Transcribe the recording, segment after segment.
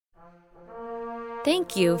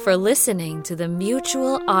Thank you for listening to the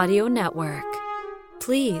Mutual Audio Network.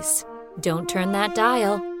 Please, don't turn that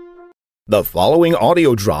dial. The following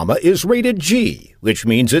audio drama is rated G, which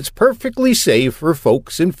means it's perfectly safe for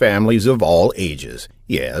folks and families of all ages.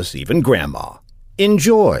 Yes, even Grandma.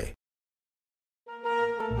 Enjoy.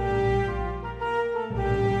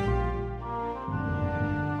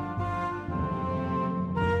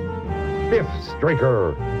 Biff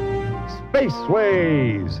Straker,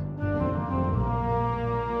 Spaceways.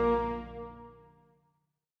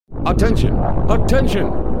 Attention,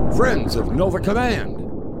 attention, friends of Nova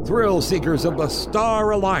Command, thrill seekers of the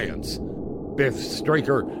Star Alliance. Biff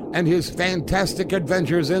Straker and his fantastic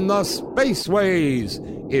adventures in the Spaceways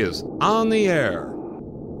is on the air.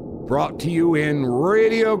 Brought to you in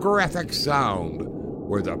radiographic sound,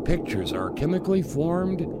 where the pictures are chemically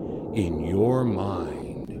formed in your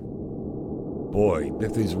mind. Boy,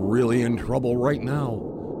 Biff is really in trouble right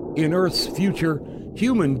now. In Earth's future,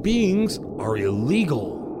 human beings are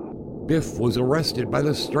illegal. Biff was arrested by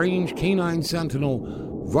the strange canine sentinel,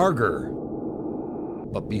 Varger.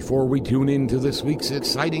 But before we tune into this week's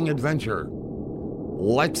exciting adventure,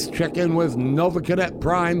 let's check in with Nova Cadet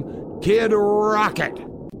Prime, Kid Rocket.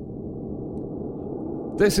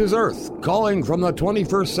 This is Earth, calling from the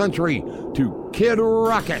 21st century to Kid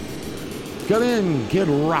Rocket. Come in, Kid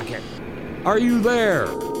Rocket. Are you there?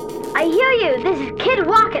 I hear you. This is Kid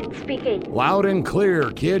Rocket speaking. Loud and clear,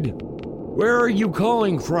 kid. Where are you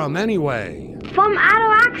calling from, anyway? From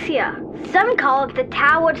Ataraxia. Some call it the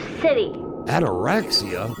Towered City.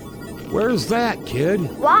 Ataraxia? Where's that, kid?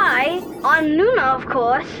 Why? On Luna, of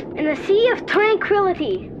course. In the Sea of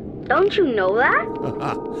Tranquility. Don't you know that?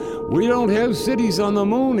 We don't have cities on the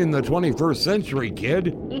moon in the 21st century,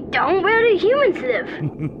 kid. You don't? Where do humans live?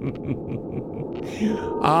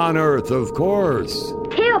 On Earth, of course.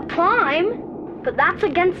 Terra Prime? But that's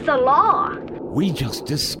against the law. We just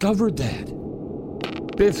discovered that.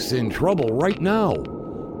 Biff's in trouble right now.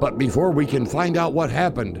 But before we can find out what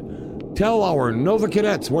happened, tell our Nova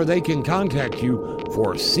Cadets where they can contact you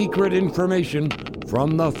for secret information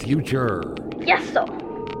from the future. Yes, sir.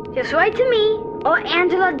 Just write to me or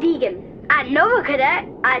Angela Deegan at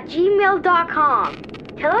novacadet@gmail.com.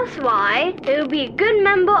 Tell us why you'll be a good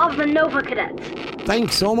member of the Nova Cadets.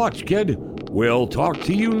 Thanks so much, kid. We'll talk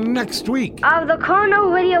to you next week. Of the Chrono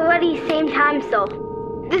Radio Ready, same time, so.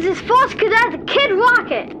 This is First Cadet Kid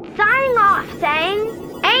Rocket, signing off, saying,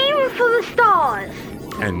 aim for the stars.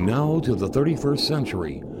 And now to the 31st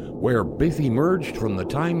century, where Biff emerged from the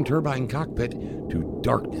time turbine cockpit to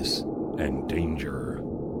darkness and danger.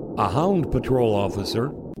 A Hound Patrol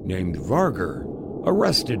officer named Varger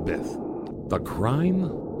arrested Biff. The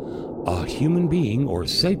crime? A human being, or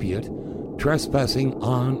sapient, trespassing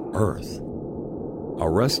on Earth.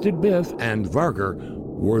 Arrested Biff and Varger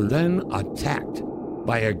were then attacked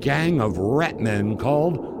by a gang of rat men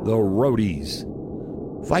called the Roadies.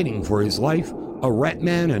 Fighting for his life, a rat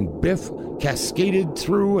man and Biff cascaded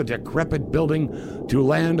through a decrepit building to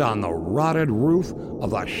land on the rotted roof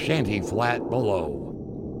of a shanty flat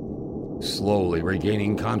below. Slowly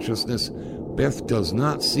regaining consciousness, Biff does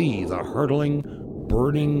not see the hurtling,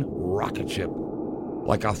 burning rocket ship.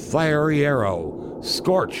 Like a fiery arrow,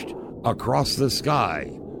 scorched across the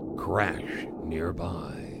sky, crash nearby.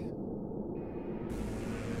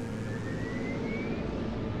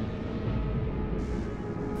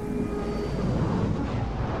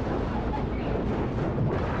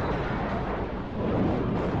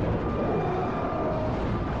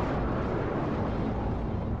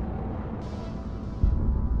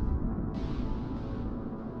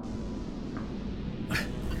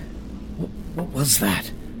 What was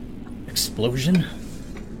that? Explosion?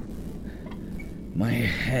 My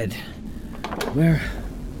head. Where?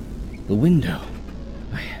 The window.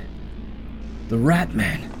 The rat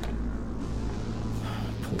man.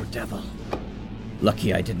 Poor devil.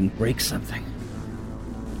 Lucky I didn't break something.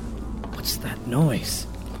 What's that noise?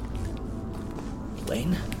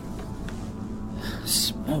 Plane?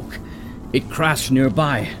 Smoke. It crashed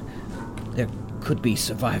nearby. There could be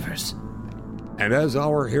survivors. And as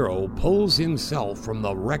our hero pulls himself from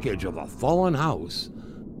the wreckage of a fallen house,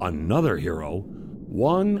 another hero,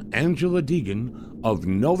 one Angela Deegan of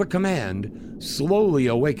Nova Command, slowly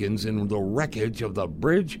awakens in the wreckage of the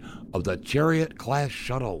bridge of the Chariot-class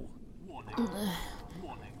shuttle.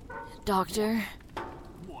 Doctor?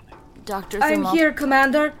 Dr. I'm here,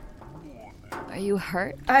 Commander. Are you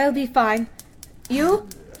hurt? I'll be fine. You?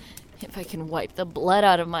 If I can wipe the blood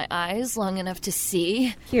out of my eyes long enough to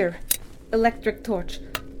see. Here. Electric torch.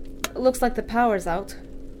 Looks like the power's out.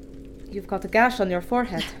 You've got a gash on your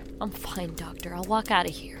forehead. I'm fine, Doctor. I'll walk out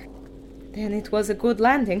of here. Then it was a good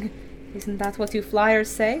landing. Isn't that what you flyers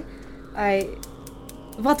say?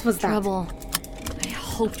 What was that? Trouble. I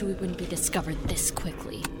hoped we wouldn't be discovered this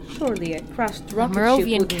quickly. Surely a crashed The rocket ship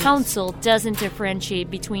Moravian wouldn't... Council doesn't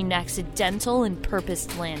differentiate between accidental and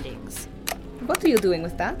purposed landings. What are you doing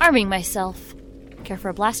with that? Arming myself. Care for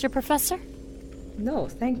a blaster, Professor? No,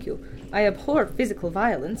 thank you. I abhor physical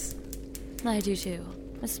violence. I do too.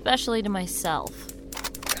 Especially to myself.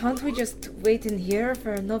 Can't we just wait in here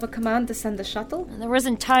for Nova Command to send a shuttle? There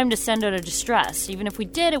wasn't time to send out a distress. Even if we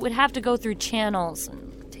did, it would have to go through channels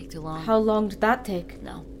and take too long. How long did that take?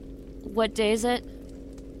 No. What day is it?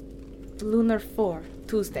 Lunar 4,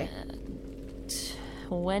 Tuesday.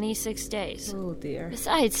 26 days. Oh dear.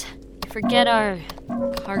 Besides, forget our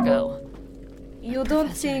cargo. You don't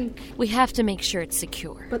think... We have to make sure it's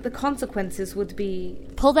secure. But the consequences would be...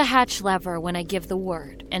 Pull the hatch lever when I give the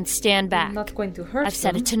word, and stand back. I'm not going to hurt I've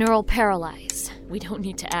set them. it to neural paralyze. We don't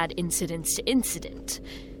need to add incidents to incident.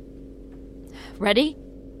 Ready?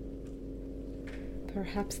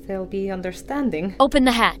 Perhaps they'll be understanding. Open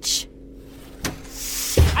the hatch.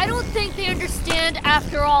 I don't think they understand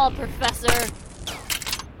after all, Professor.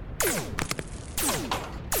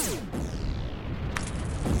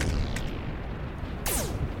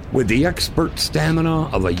 With the expert stamina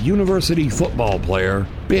of a university football player,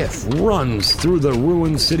 Biff runs through the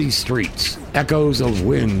ruined city streets, echoes of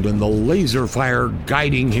wind and the laser fire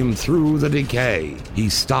guiding him through the decay. He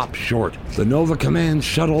stops short, the Nova Command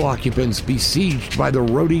shuttle occupants besieged by the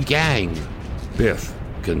Rhodey gang. Biff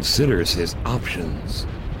considers his options.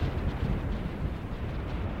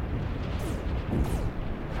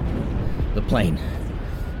 The plane.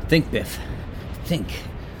 Think, Biff. Think.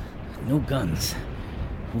 No guns.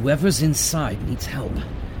 Whoever's inside needs help.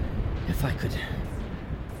 If I could...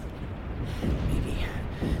 Maybe.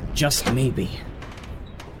 Just maybe.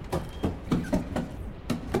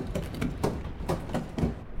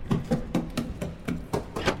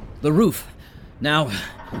 The roof. Now,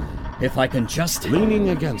 if I can just... Leaning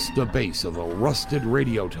against the base of a rusted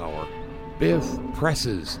radio tower, Biff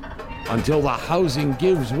presses until the housing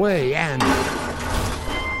gives way and...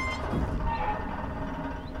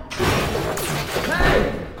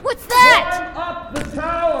 What's that? Up the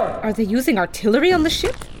tower! Are they using artillery on the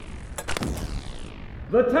ship?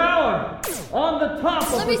 The tower! On the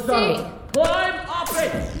top Let of me the shuttle! see. Climb up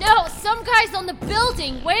it! No, some guy's on the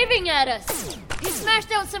building waving at us. He smashed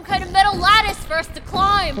down some kind of metal lattice for us to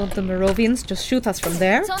climb. Won't the Moravians just shoot us from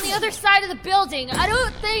there? It's on the other side of the building. I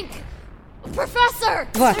don't think... Professor!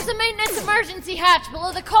 What? There's a maintenance emergency hatch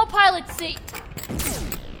below the co-pilot's seat.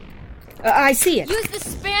 I see it. Use the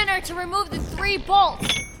spanner to remove the 3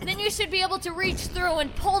 bolts. Then you should be able to reach through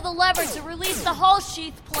and pull the lever to release the hull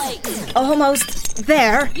sheath plate. Almost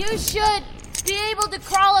there. You should be able to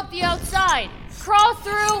crawl up the outside. Crawl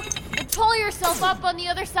through and pull yourself up on the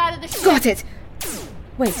other side of the ship. Got it.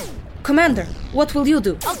 Wait, Commander, what will you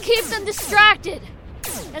do? I'll keep them distracted.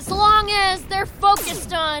 As long as they're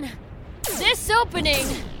focused on this opening.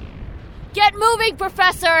 Get moving,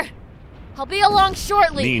 Professor. I'll be along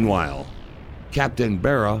shortly. Meanwhile, Captain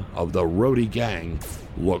Barra of the Rhodey gang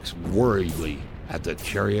looks worriedly at the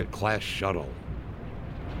Chariot-class shuttle.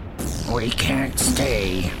 We can't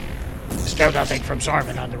stay. Still nothing from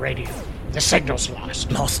Zorman on the radio. The signal's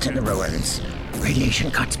lost. Lost in the ruins.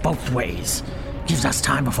 Radiation cuts both ways. Gives us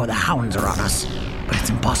time before the hounds are on us. But it's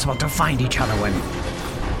impossible to find each other when...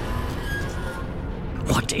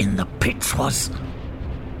 What in the pits was...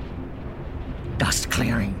 Dust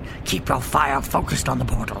clearing. Keep your fire focused on the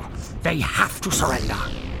portal. They have to surrender.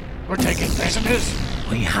 We're taking prisoners?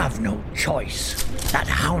 We have no choice. That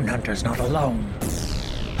hound hunter's not alone.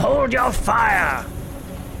 Hold your fire!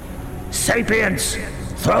 Sapiens,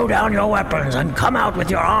 throw down your weapons and come out with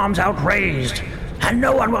your arms outraised, and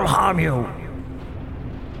no one will harm you.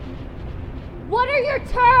 What are your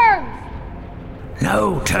terms?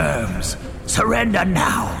 No terms. Surrender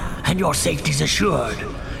now, and your safety's assured.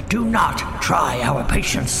 Do not try our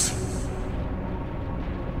patience.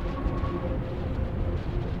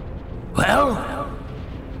 Well,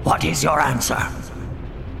 what is your answer?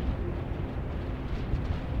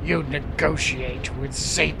 You negotiate with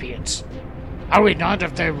Sapiens. Are we not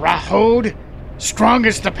of the Rahode? Strong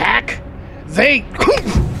as the pack? They...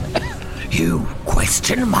 You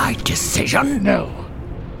question my decision? No.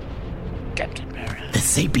 Captain Barra. The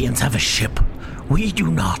Sapiens have a ship. We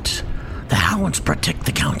do not. The Hounds protect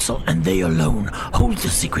the Council, and they alone hold the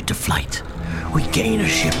secret to flight. We gain a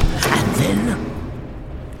ship, and then...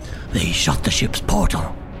 They shut the ship's portal.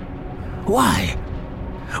 Why?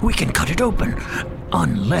 We can cut it open.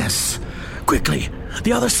 Unless... Quickly,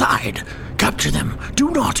 the other side. Capture them.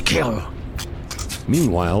 Do not kill.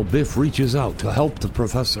 Meanwhile, Biff reaches out to help the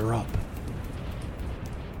professor up.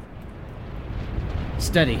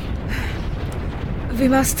 Steady. We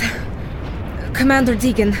must... Commander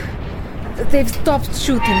Deegan, they've stopped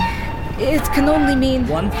shooting. It can only mean...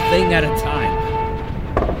 One thing at a time.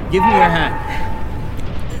 Give me your hand.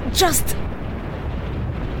 Just...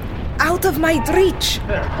 out of my reach.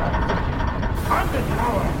 There. On the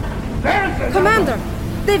tower. There's the... Commander,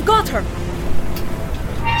 they've got her.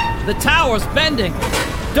 The tower's bending.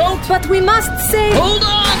 Don't... But we must save... Hold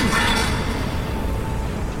on!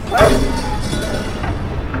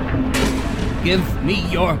 Give me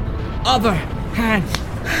your other hand.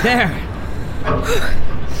 There.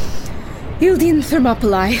 Ildeen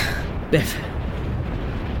Thermopylae. Biff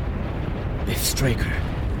Straker.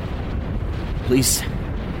 Pleased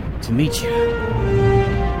to meet you.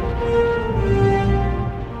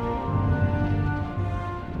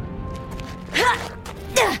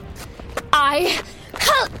 I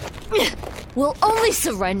will only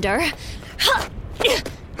surrender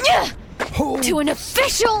to an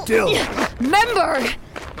official member of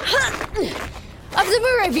the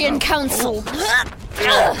Moravian Council.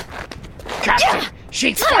 Captain,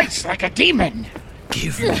 she fights like a demon.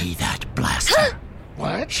 Give me that blaster.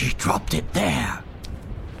 What? She dropped it there.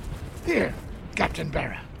 Here, Captain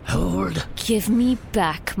Barra. Hold. Give me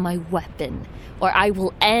back my weapon, or I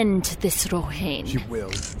will end this Rohain. She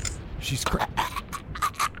will. She's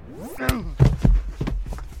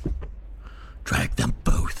Drag them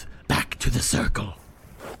both back to the circle.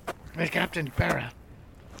 Hey, Captain Barra,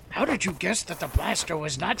 how did you guess that the blaster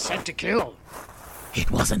was not sent to kill? It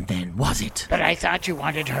wasn't then, was it? But I thought you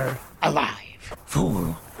wanted her alive.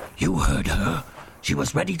 Fool, you heard her. She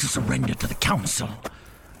was ready to surrender to the council.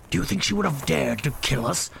 Do you think she would have dared to kill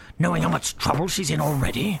us, knowing how much trouble she's in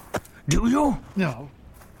already? Do you? No,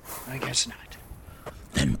 I guess not.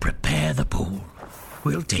 Then prepare the pool.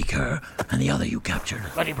 We'll take her and the other you captured.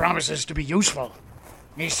 But he promises to be useful.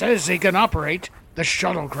 He says he can operate the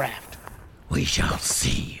shuttlecraft. We shall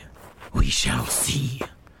see. We shall see.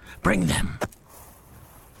 Bring them.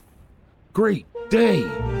 Great day!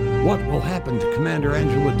 What will happen to Commander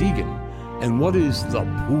Angela Deegan? And what is the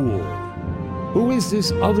pool? Who is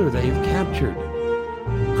this other they've captured?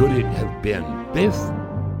 Could it have been Biff?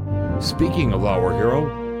 Speaking of our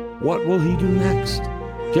hero, what will he do next?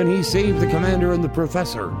 Can he save the Commander and the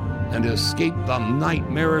Professor and escape the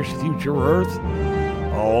nightmarish future Earth?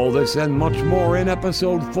 All this and much more in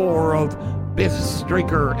Episode 4 of Biff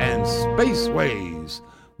Straker and Spaceways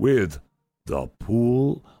with The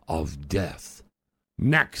Pool of Death.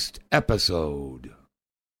 Next episode.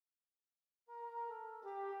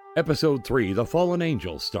 Episode 3, The Fallen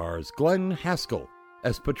Angel, stars Glenn Haskell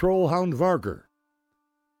as Patrol Hound Varger,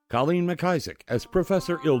 Colleen McIsaac as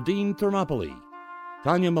Professor Ildeen Thermopylae,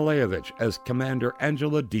 Tanya Malevich as Commander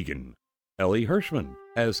Angela Deegan, Ellie Hirschman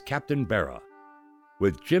as Captain Barra,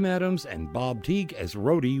 with Jim Adams and Bob Teague as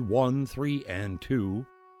Rhodey 1, 3, and 2.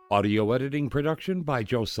 Audio editing production by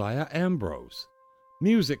Josiah Ambrose.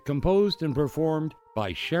 Music composed and performed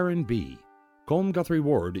by Sharon B. Colm Guthrie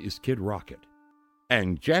Ward is Kid Rocket.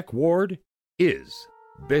 And Jack Ward is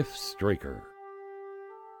Biff Straker.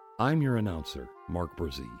 I'm your announcer, Mark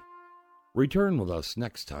Brzee. Return with us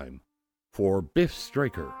next time for Biff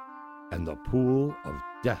Straker and the Pool of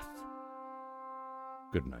Death.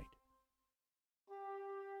 Good night.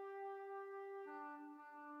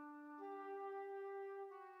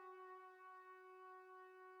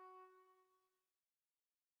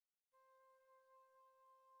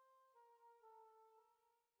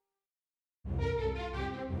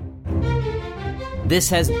 This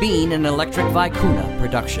has been an Electric Vicuna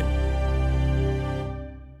production.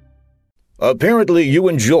 Apparently you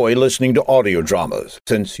enjoy listening to audio dramas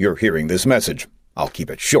since you're hearing this message. I'll keep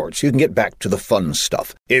it short so you can get back to the fun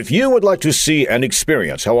stuff. If you would like to see and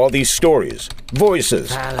experience how all these stories,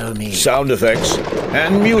 voices, sound effects,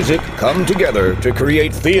 and music come together to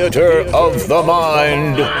create theater of the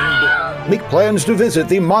mind, make plans to visit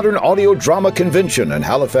the Modern Audio Drama Convention in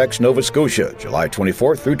Halifax, Nova Scotia, July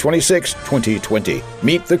 24th through 26, 2020.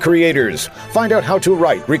 Meet the creators. Find out how to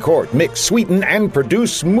write, record, mix, sweeten, and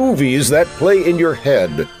produce movies that play in your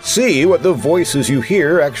head. See what the voices you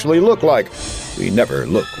hear actually look like. We never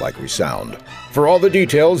look like we sound. For all the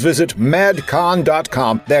details, visit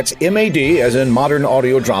madcon.com. That's M-A-D as in modern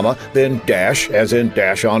audio drama, then dash as in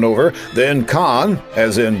dash on over, then con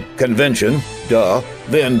as in convention, duh,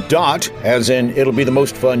 then dot as in it'll be the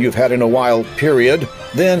most fun you've had in a while, period,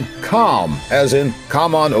 then com as in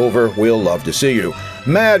come on over, we'll love to see you.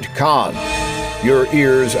 MadCon. Your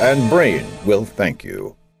ears and brain will thank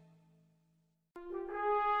you.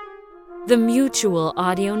 The Mutual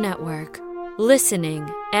Audio Network. Listening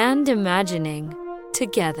and imagining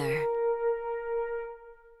together.